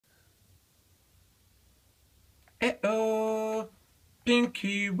Uh-oh.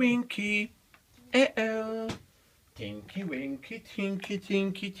 Tinky Winky. Uh-oh. Tinky Winky, Tinky,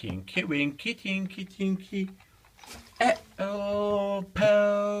 Tinky, Tinky Winky, Tinky, Tinky. Uh-oh.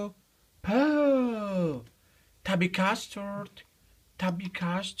 Po. Po. Tubby Custard. Tubby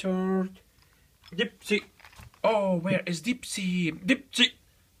Custard. Dipsy. Oh, where is Dipsy? Dipsy.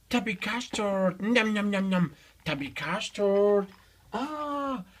 Tubby Custard. Yum, yum, yum, yum. Tubby Custard.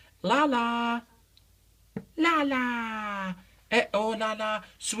 Ah, Lala. Lala. Uh-oh, Lala.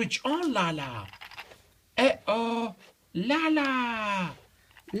 Switch on, Lala. Uh-oh. Lala.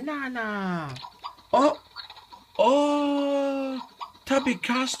 Lala. Oh. Oh. Tubby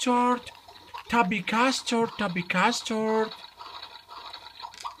Custard. Tubby Custard. Tubby Custard.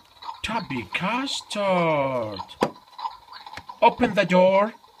 Tubby Custard. Open the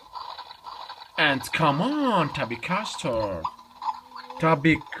door. And come on, Tubby Custard.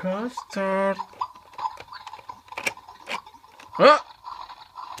 Tubby Custard.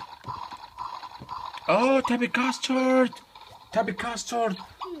 Oh, Tubby Custard. Tubby Custard.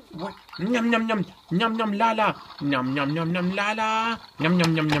 What? Yum, yum, yum. Yum, yum, Lala. Yum, yum, yum, yum, Lala. Yum,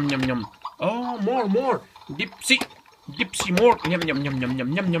 yum, yum, yum, yum, yum. Oh, more, more. Dipsy. Dipsy, more. Yum, yum, yum, yum,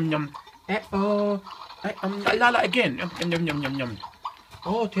 yum, yum, yum, yum. Uh-oh. Lala again. Yum, yum, yum, yum, yum.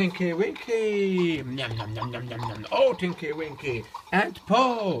 Oh, Tinky Winky. Yum, yum, yum, yum, yum, yum. Oh, Tinky Winky. And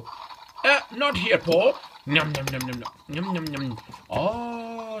Po. Not here, Po. Yum, yum, yum, yum, yum, yum, yum.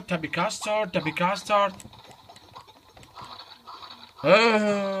 Oh, Tubby Custard, Tubby Custard.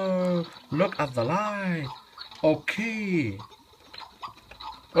 Oh, look at the light. Okay.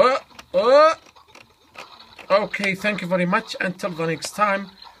 Okay, thank you very much. Until the next time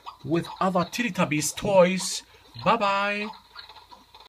with other Teletubbies toys. Bye-bye.